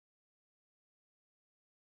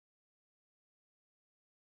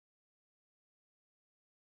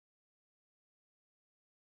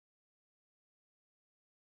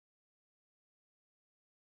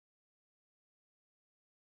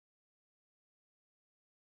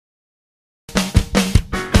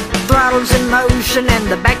throttle's in motion and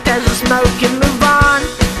the back tires are smoking. Move on,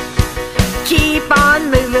 keep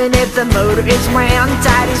on moving if the motor is wound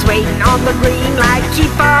tight. He's waiting on the green light.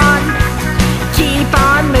 Keep on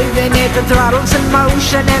moving if the throttle's in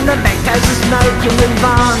motion and the back tires are smoking. Move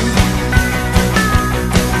on.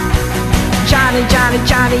 Johnny, Johnny,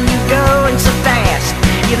 Johnny, you going so fast.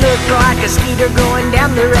 You look like a skeeter going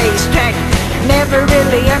down the racetrack. Never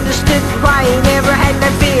really understood why he never had no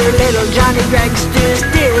fear. Little Johnny Dragster's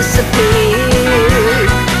disappeared.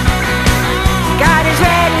 Got his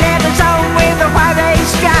red leathers on with a white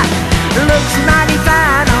race stripe. Looks mighty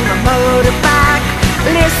fine on the motorbike.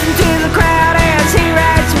 Listen to the crowd as he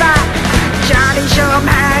rides by. Johnny, show him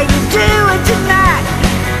how you do it tonight.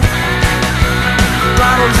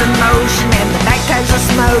 Throttle's in motion and the back tires are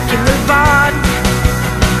smoking. Move on,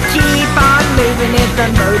 keep on moving if the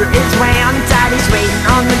motor is wound tight. He's waiting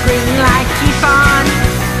on the green light. Keep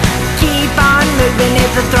on moving if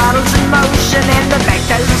the throttle's in motion and the back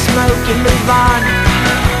tires are smoking. Move on.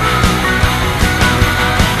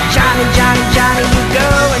 Johnny, Johnny, Johnny, you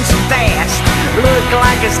going so fast. Look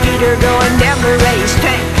like a skeeter going down the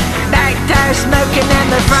racetrack. Back tire smoking and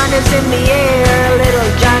the front is in the air. Little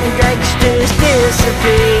Johnny Dragster's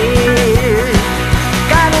disappeared.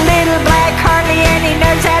 Got a little black Harley and he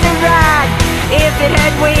knows how to ride. If it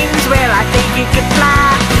had wings, well, I think you could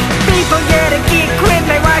fly. People get a kick when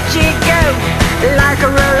they watch it go. Like a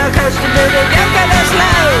roller coaster, but it don't go that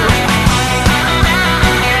slow.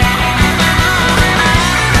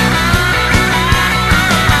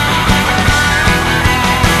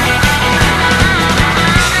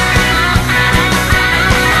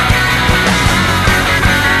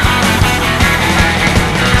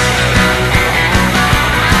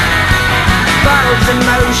 Throttle's in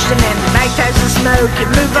motion and the back tires are smoking.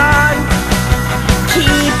 Move on,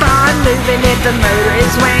 keep on moving if the motor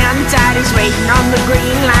is wound tight. He's waiting on the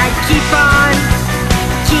green light. Keep on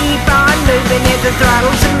moving if the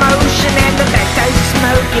throttle's in motion and the back tires are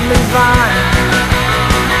smoking. Move on.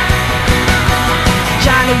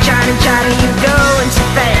 Johnny, Johnny, Johnny, you going so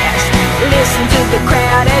fast. Listen to the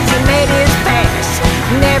crowd as he made his pass.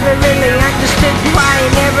 Never really understood why he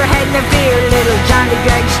never had no fear. Little Johnny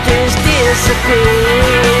Dragster's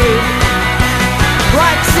disappeared.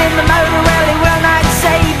 What's in the motor? Well, he will not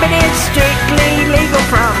say, but it's strictly legal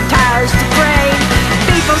from tires to frame.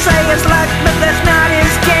 People say it's luck, but that's not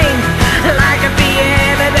his game. Like a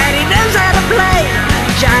piano that he knows how to play.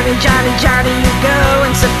 Johnny, Johnny, Johnny, you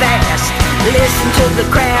going so fast. Listen to the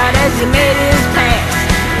crowd as he made his pass.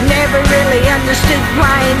 Never really understood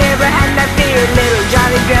why he never had no fear. Little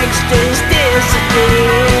Johnny Dragster's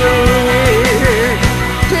disappeared.